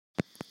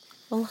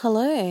Well,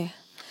 hello.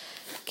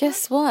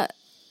 Guess what?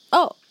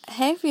 Oh,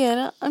 hey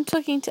Fiona, I'm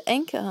talking to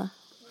Anchor.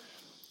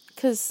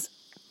 Because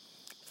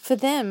for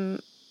them,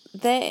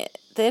 they're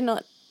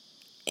not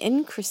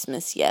in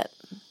Christmas yet.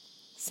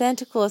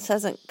 Santa Claus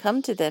hasn't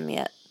come to them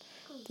yet.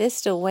 They're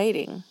still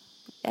waiting.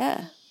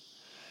 Yeah.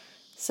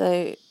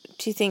 So,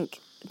 do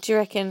you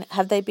reckon,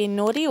 have they been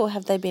naughty or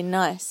have they been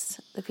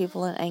nice, the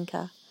people in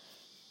Anchor?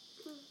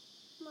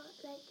 Not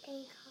like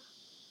Anchor.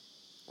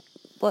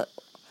 What?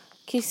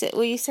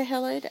 Will you say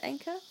hello to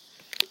Anchor?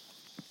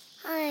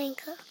 Hi,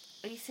 Anchor.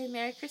 Will you say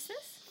Merry Christmas?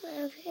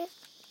 Okay.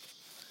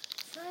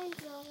 I'm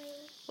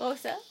Joey. What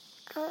was that?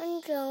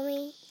 I'm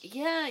Joey.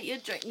 Yeah, you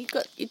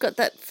got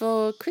that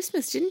for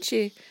Christmas, didn't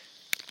you?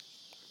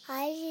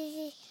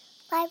 Hi,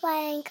 bye,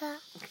 Anchor.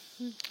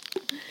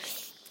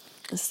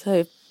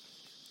 So,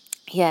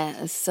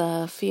 yeah, it's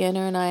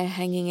Fiona and I are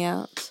hanging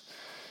out,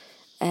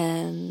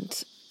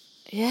 and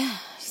yeah,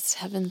 just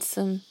having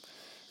some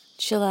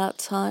chill out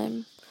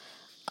time.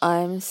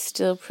 I'm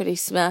still pretty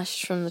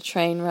smashed from the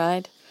train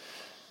ride,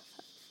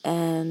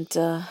 and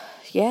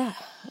yeah,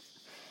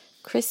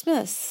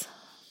 Christmas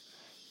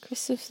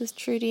with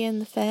Trudy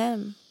and the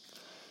fam.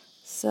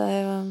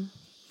 So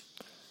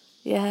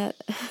yeah,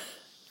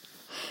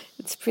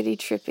 it's pretty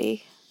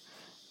trippy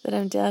that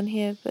I'm down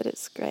here, but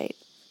it's great.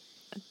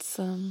 It's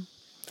I'm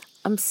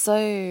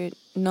so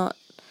not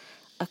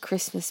a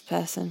Christmas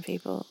person,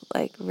 people.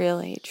 Like,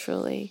 really,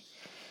 truly.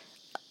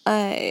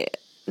 I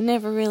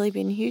never really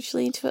been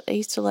hugely into it. I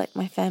used to like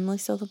my family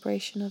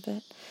celebration of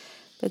it.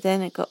 But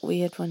then it got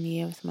weird one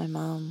year with my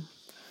mum.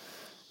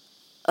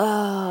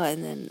 Oh,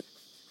 and then,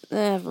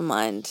 never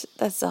mind.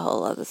 That's a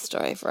whole other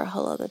story for a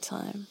whole other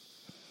time.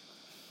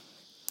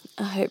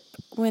 I hope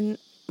when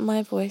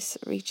my voice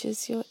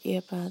reaches your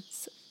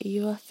earbuds,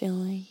 you are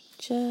feeling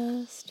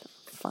just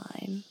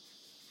fine.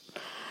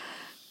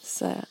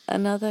 So,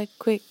 another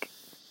quick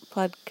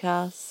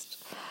podcast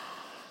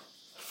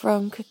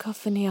from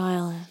Cacophony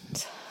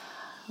Island.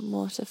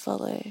 More to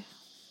follow.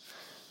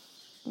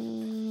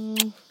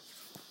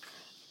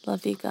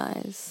 Love you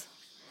guys.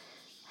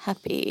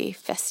 Happy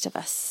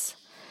Festivus.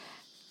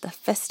 The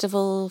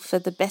festival for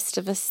the best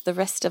of us, the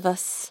rest of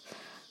us,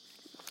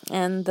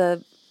 and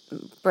the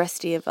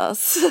breasty of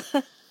us.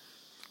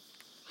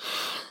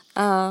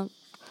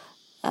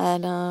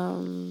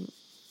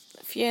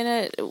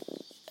 Fiona,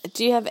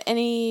 do you have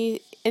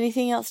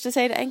anything else to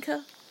say to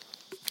Anchor?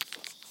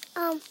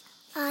 I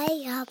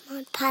have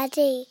my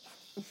party.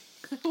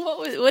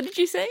 What did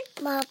you say?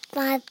 My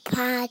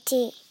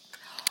party.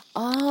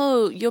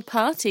 Oh, your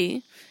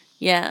party?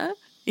 Yeah.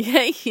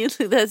 Yeah,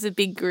 there's a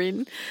big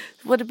grin.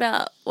 What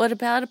about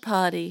a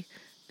party?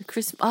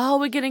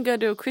 We're gonna go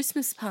to a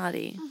Christmas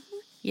party. Mm-hmm.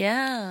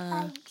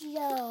 Yeah.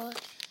 Joe.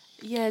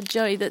 Yeah,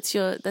 Joey, that's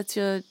your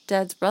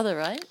dad's brother,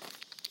 right?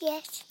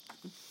 Yes.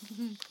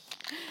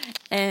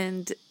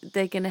 And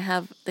they're gonna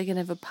have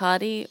a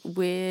party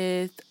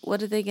with,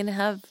 what are they gonna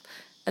have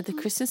at the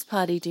Christmas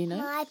party? Do you know?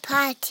 My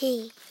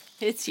party.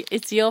 It's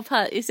your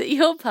party. Is it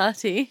your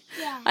party?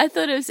 Yeah. I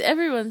thought it was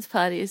everyone's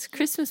party. It's a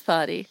Christmas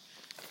party.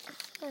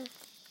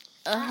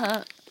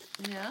 Yeah.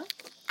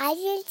 I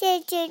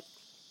just did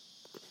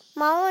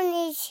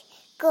Mama's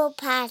go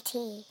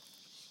party.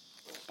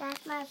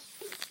 That's my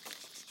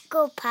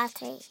go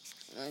party.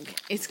 Okay.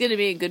 It's gonna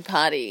be a good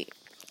party.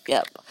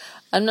 Yep.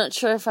 I'm not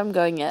sure if I'm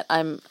going yet.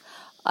 I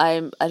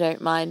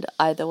don't mind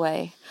either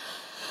way.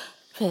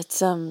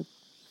 But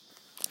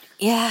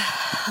yeah.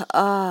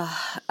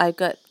 I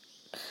got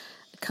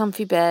a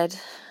comfy bed,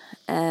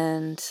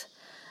 and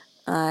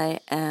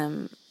I've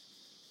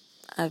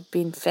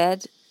been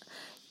fed.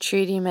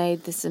 Trudy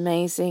made this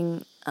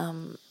amazing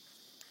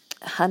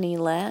honey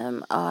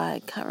lamb.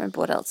 I can't remember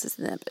what else is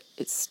in there, but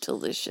it's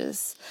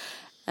delicious.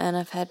 And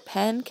I've had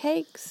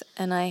pancakes,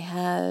 and I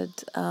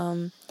had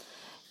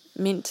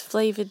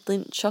mint-flavoured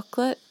Lindt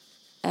chocolate,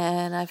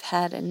 and I've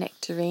had a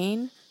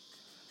nectarine.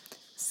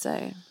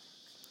 So,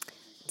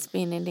 it's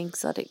been an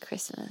exotic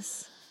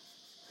Christmas.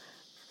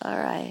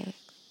 Alright.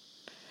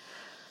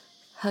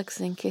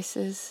 Hugs and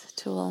kisses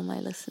to all my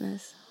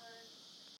listeners.